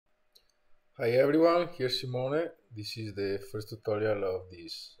Hi everyone, here's Simone. This is the first tutorial of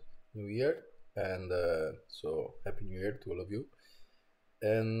this new year, and so Happy New Year to all of you.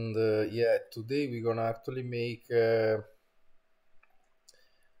 And yeah, today we're gonna actually make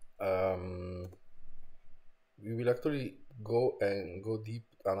we will actually go deep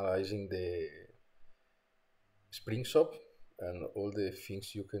analyzing the SpringSop and all the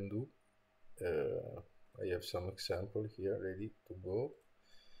things you can do. I have some example here ready to go.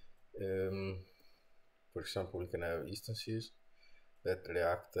 For example, we can have instances that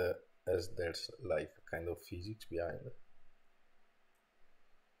react as there's like a kind of physics behind it.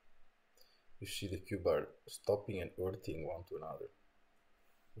 You see the cube are stopping and earthing one to another.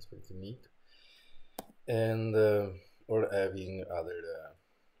 That's pretty neat. And or having other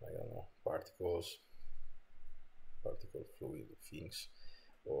I don't know, particle fluid things,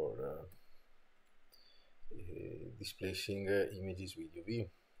 or displacing images with UV.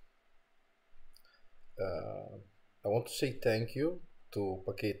 I want to say thank you to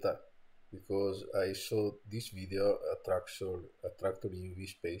Pateron because I saw this video attractor in UV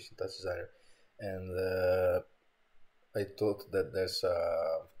space in touch designer, and I thought that there's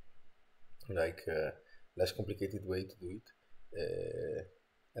a less complicated way to do it,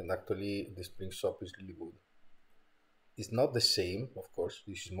 and actually the SpringSop is really good. It's not the same, of course.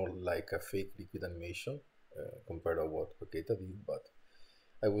 This is more like a fake liquid animation compared to what Pateron did, but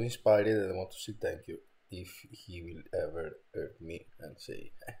I was inspired and I want to say thank you if he will ever hurt me and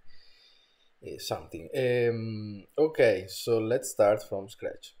say something. Okay, so let's start from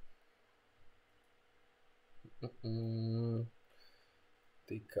scratch.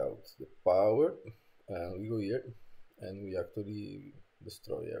 Take out the power and we go here and we actually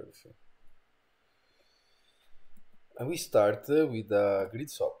destroy everything. And we start with a grid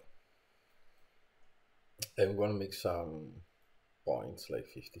SOP. And we want to make some points like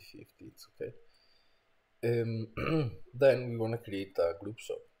 50-50, it's okay. Then we want to create a group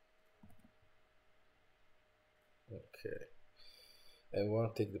SOP. Okay. And we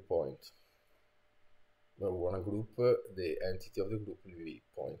want to take the point. Well, we want to group the entity of the group will be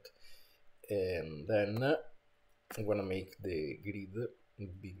point. And then we want to make the grid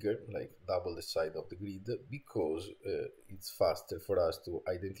bigger, like double the size of the grid, because it's faster for us to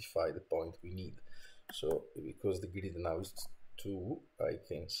identify the point we need. So because the grid now is 2, I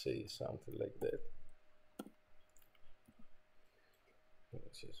can say something like that.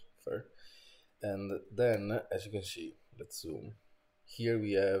 This is fair. And then, as you can see, let's zoom. Here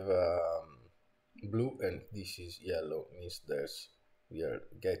we have blue, and this is yellow. Means we are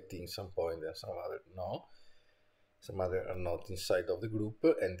getting some point and some other no. Some other are not inside of the group,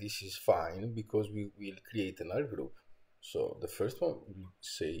 and this is fine because we will create another group. So the first one will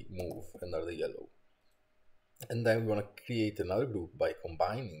say move under the yellow, and then we want to create another group by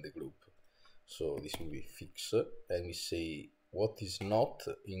combining the group. So this will be fix, and we say what is not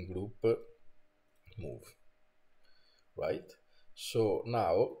in group move, right? So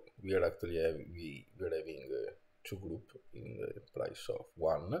now we are actually having two groups in the place of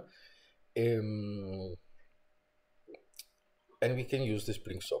one. And we can use the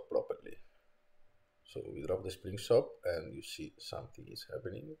SpringSop properly. So we drop the SpringSop and you see something is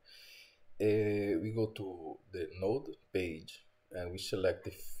happening. We go to the node page and we select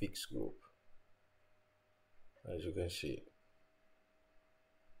the fix group. As you can see,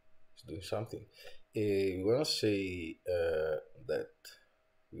 it's doing something. We want to say that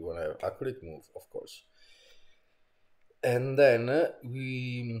we want to have accurate move, of course. And then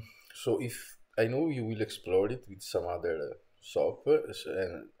so if I know you will explore it with some other SOP,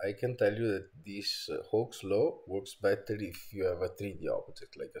 and I can tell you that this Hawke's law works better if you have a 3D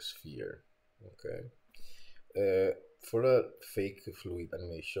object like a sphere. Okay. For a fake fluid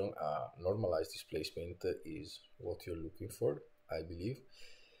animation, normalized displacement is what you're looking for, I believe.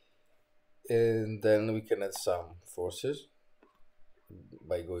 And then we can add some forces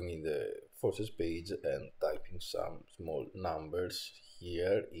by going in the forces page and typing some small numbers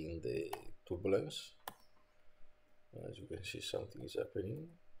here in the turbulence. As you can see, something is happening.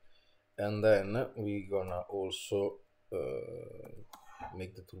 And then we're gonna also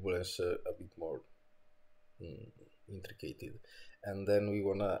make the turbulence a bit more intricate. And then we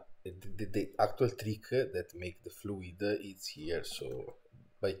wanna the actual trick that make the fluid is here. So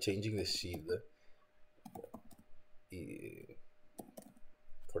by changing the seed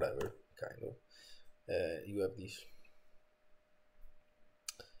forever, kind of, you have this.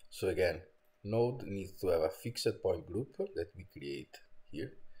 So again, node needs to have a fixed point group that we create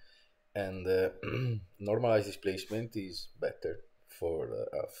here, and normalized displacement is better for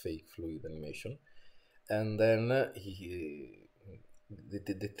a fake fluid animation. And then the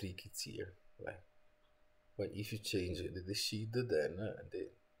trick is here. like, well, if you change the seed, then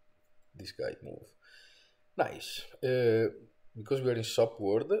this guy move. Nice. Because we are in SOP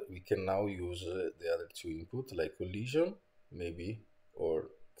world, we can now use the other two input like collision, maybe, or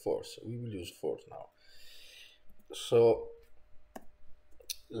force. We will use force now. So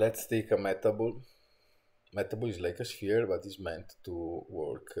let's take a metable. Metable is like a sphere, but is meant to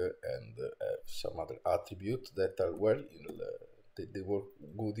work and have some other attribute that are well in they work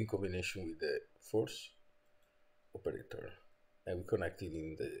good in combination with the force operator, and we connect it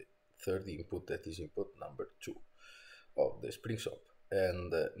in the third input, that is input number 2 of the SpringSop.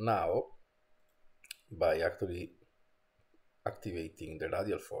 And now, by actually activating the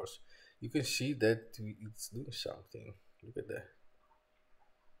radial force, you can see that it's doing something. Look at that.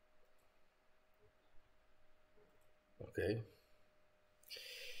 Okay.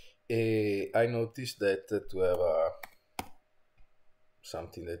 I noticed that to have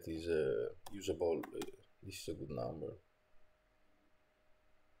something that is usable, this is a good number.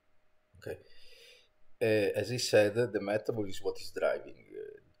 Okay. As I said, the metable is what is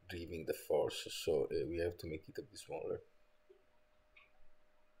driving the force, so we have to make it a bit smaller.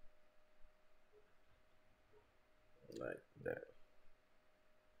 Like that.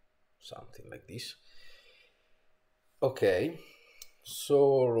 Something like this. Okay,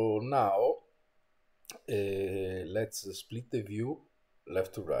 so now let's split the view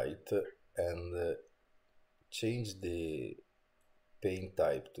left to right and change the paint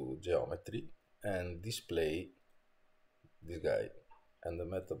type to geometry and display this guy and the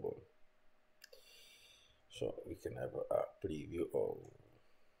metable. So we can have a preview of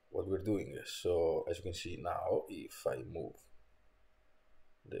what we're doing. So as you can see now, if I move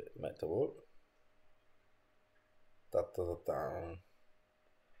the metable,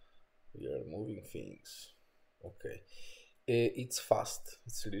 we are moving things. Okay, it's fast.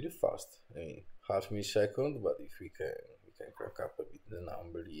 It's really fast. I mean, half millisecond, but if we can crank up a bit the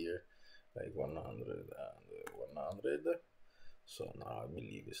number here, like 100 and 100. So now I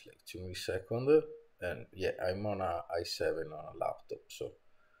believe it's like 2 milliseconds. And yeah, I'm on a i7 on a laptop, so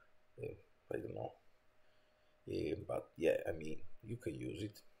I don't know. But yeah, I mean, you can use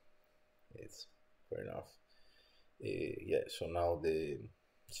it. It's fair enough. Yeah, so now the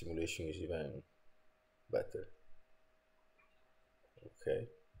simulation is even better. Okay,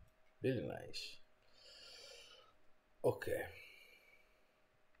 really nice. Okay,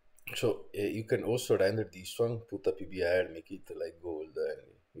 so you can also render this one, put a PBR, make it like gold,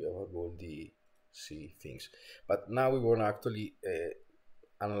 and we have a goldy see things. But now we want to actually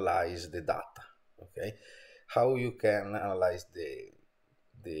analyze the data. Okay, how you can analyze the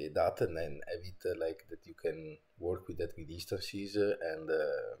data and then have it like that you can work with that with instances and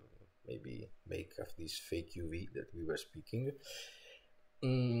maybe make of this fake UV that we were speaking.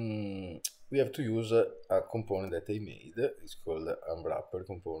 We have to use a component that I made. It's called Unwrapper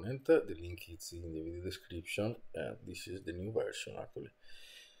component. The link is in the video description, and this is the new version actually.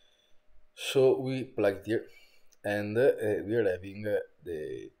 So we plugged here, and we are having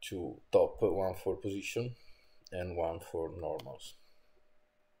the two top, one for position and one for normals.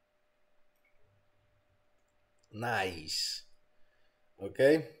 Nice.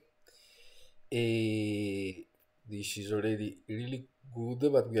 Okay. This is already really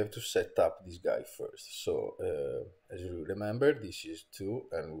good, but we have to set up this guy first. So as you remember, this is 2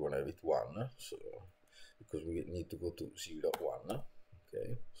 and we want to have it 1. So because we need to go to 0, 1.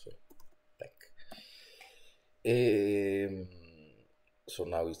 Okay, so back. So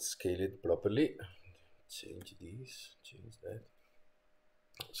now it's scaled properly. Change this, change that.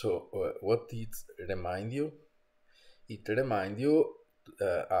 So what it remind you? It remind you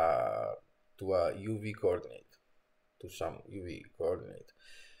to a UV coordinate, to some UV coordinate.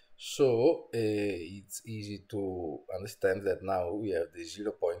 So it's easy to understand that now we have the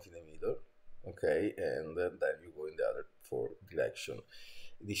 0 point in the middle, okay, and then you go in the other 4 direction.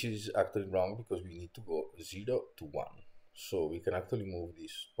 This is actually wrong because we need to go 0 to 1. So we can actually move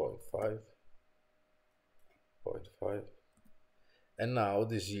this 0.5, 0.5, and now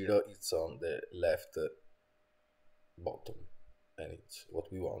the 0 is on the left bottom, and it's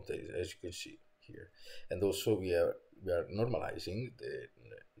what we want, as you can see here. And also we are normalizing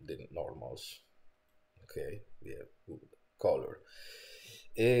the normals. Okay, we have good color.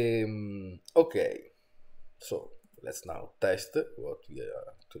 Okay, so let's now test what we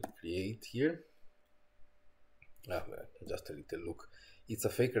are to create here. Just a little look. It's a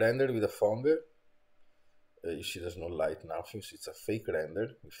fake render with a fong. You see there's no light, nothing, so it's a fake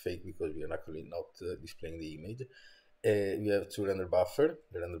render. Fake because we are actually not displaying the image. We have 2 render buffer.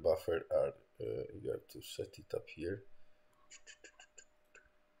 The render buffer are, you have to set it up here.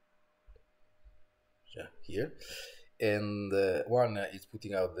 yeah, here. And one is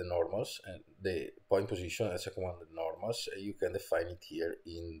putting out the normals and the point position, and the second one the normals. You can define it here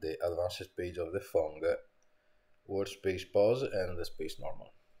in the advanced page of the Fong, word space pause and the space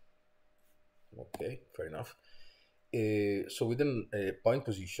normal. Okay, fair enough. So within a point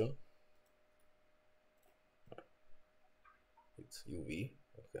position, it's UV,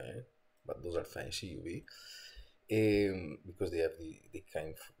 okay, but those are fancy UV. Because they have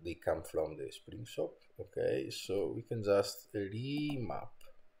they come from the SpringSop. Okay, so we can just remap.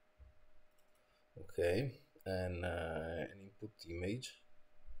 Okay, and an input image,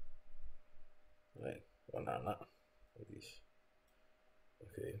 like banana, like this.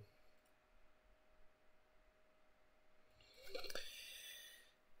 Okay.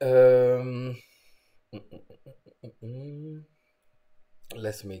 Um,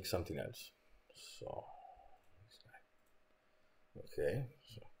 let's make something else. So, okay.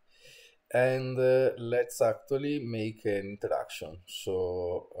 So, and let's actually make an interaction.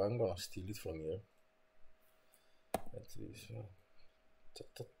 So I'm gonna steal it from here. At least,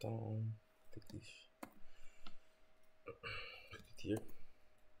 take this. Put it here.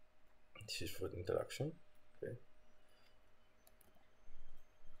 This is for the interaction. Okay.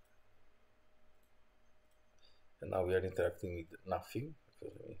 And now we are interacting with nothing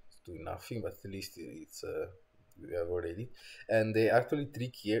because it's doing nothing, but at least it's we have already. And the actually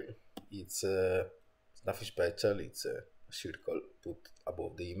trick here, it's nothing special. It's a circle put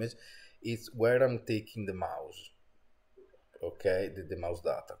above the image. It's where I'm taking the mouse. Okay, the mouse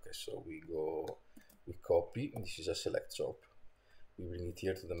data. Okay, so we copy. This is a select SOP. We bring it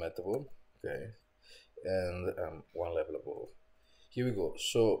here to the metaphor. Okay, and one level above. Here we go.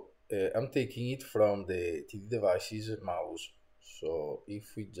 So I'm taking it from the TD devices mouse. So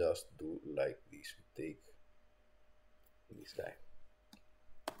if we just do like this, we take this guy.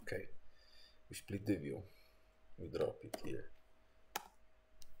 Okay, we split the view. We drop it here.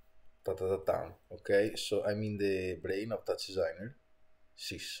 Ta ta ta ta. Okay, so I'm in the brain of Touch Designer.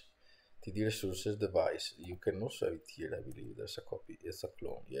 Sys. TD resources device. You can also have it here. I believe there's a copy. It's a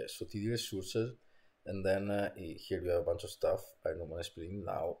clone. Yeah. So TD resources. And then here we have a bunch of stuff. I don't want to explain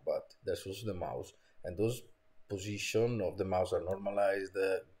now, but there's also the mouse, and those position of the mouse are normalized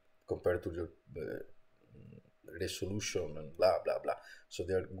compared to the resolution and blah blah blah. So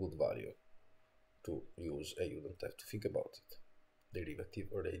they are good value to use, and you don't have to think about it.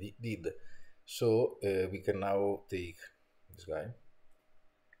 Derivative already did. So we can now take this guy.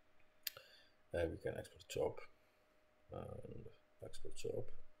 We can export chop and export chop.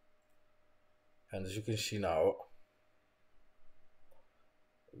 And as you can see now,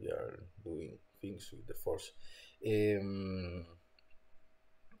 we are doing things with the force. We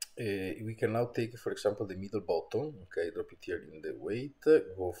can now take, for example, the middle button. Okay, drop it here in the weight,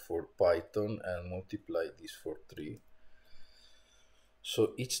 go for Python and multiply this for 3.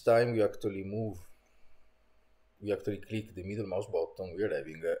 So each time we actually move, we actually click the middle mouse button, we are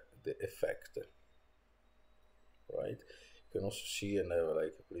having the effect, right? You can also see and have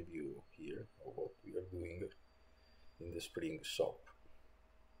like a preview here of what we are doing in the SpringSop.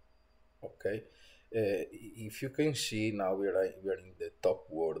 Okay, if you can see now we are in the top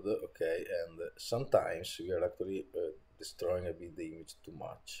word. Okay, and sometimes we are actually destroying a bit the image too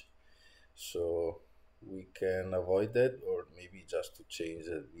much, so we can avoid that, or maybe just to change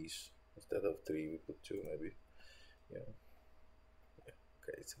this, instead of 3 we put 2 maybe. Yeah.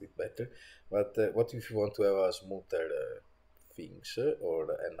 Okay, it's a bit better. But what if you want to have a smoother things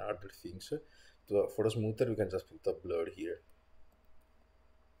or an harder things? For a smoother, we can just put a blur here,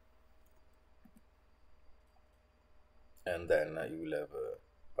 and then you will have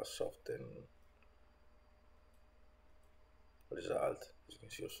a softened result. As you can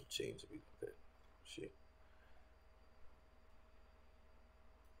see, also change a bit. Okay, see.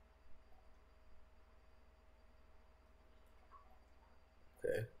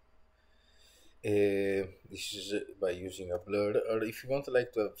 Okay. This is by using a blur, or if you want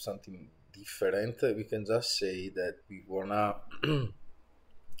like to have something different, we can just say that we wanna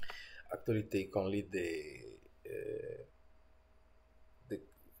actually take only the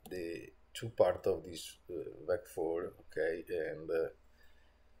two part of this vec4, okay, and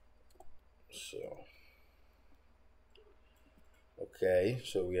so okay,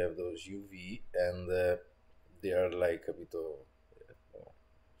 so we have those UV, and they are like a bit of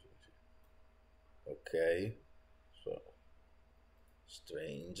okay, so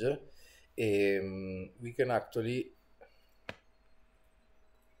strange. We can actually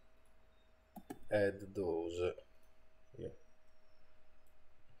add those. Yeah.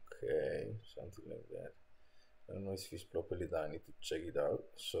 Okay, something like that. I don't know if it's properly done. I need to check it out.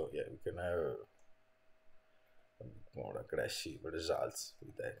 So yeah, we can have a bit more aggressive results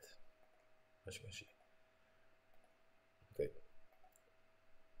with that, as you can see. Okay.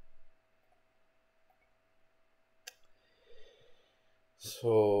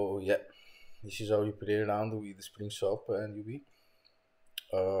 So yeah, this is how you play around with SpringSop and UV.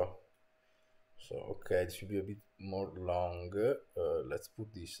 So okay, this will be a bit more long. Let's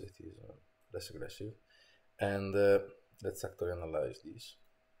put this that is less aggressive, and let's actually analyze this.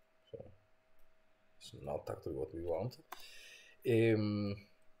 So it's not actually what we want.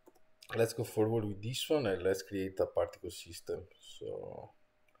 Let's go forward with this one and let's create a particle system. So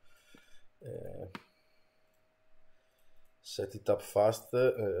set it up fast,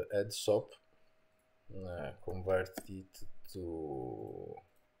 add SOP, convert it to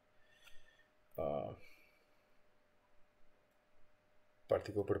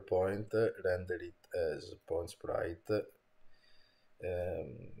particle per point, render it as point sprite,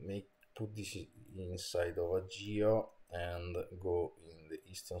 put this inside of a geo and go in the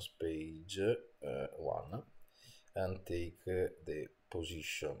instance page 1 and take the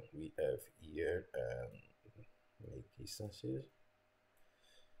position we have here and make instances.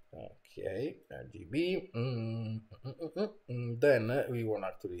 Okay, RGB. Then we want to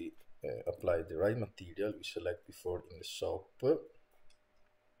actually apply the right material we select before in the SOP,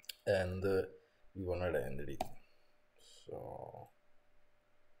 and we want to render it. So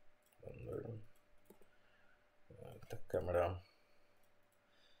render the camera,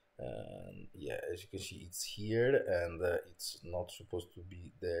 and yeah, as you can see, it's here, and it's not supposed to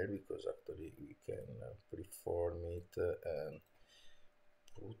be there because actually we can preform it and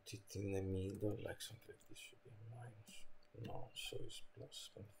put it in the middle, like something like this. Should be minus, no, so it's plus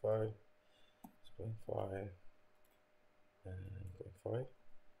 0.5, 0.5, and 0.5.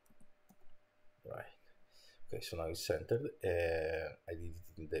 Right. Okay, so now it's centered. I did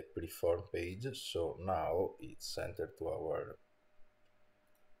it in the preform page, so now it's centered to our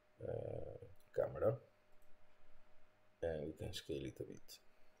camera, and we can scale it a bit.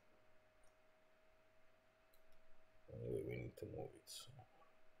 Anyway, we need to move it, so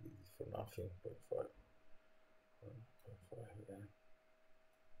did it for nothing. 0.5, 0.5 again.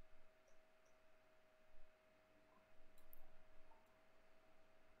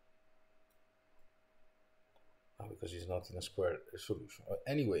 Because it's not in a square resolution.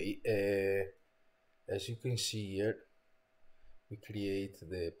 Anyway, as you can see here, we create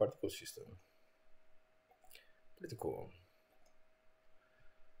the particle system. Pretty cool.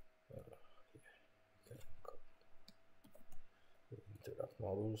 Interact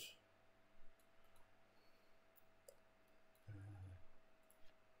models.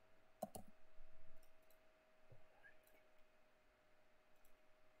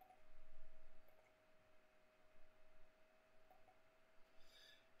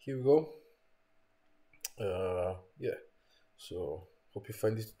 Here we go. Yeah, so hope you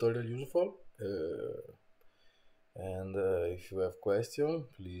find this tutorial useful, and if you have questions,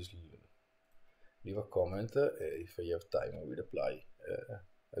 please leave a comment. If I have time I will reply.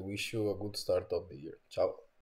 I wish you a good start of the year. Ciao.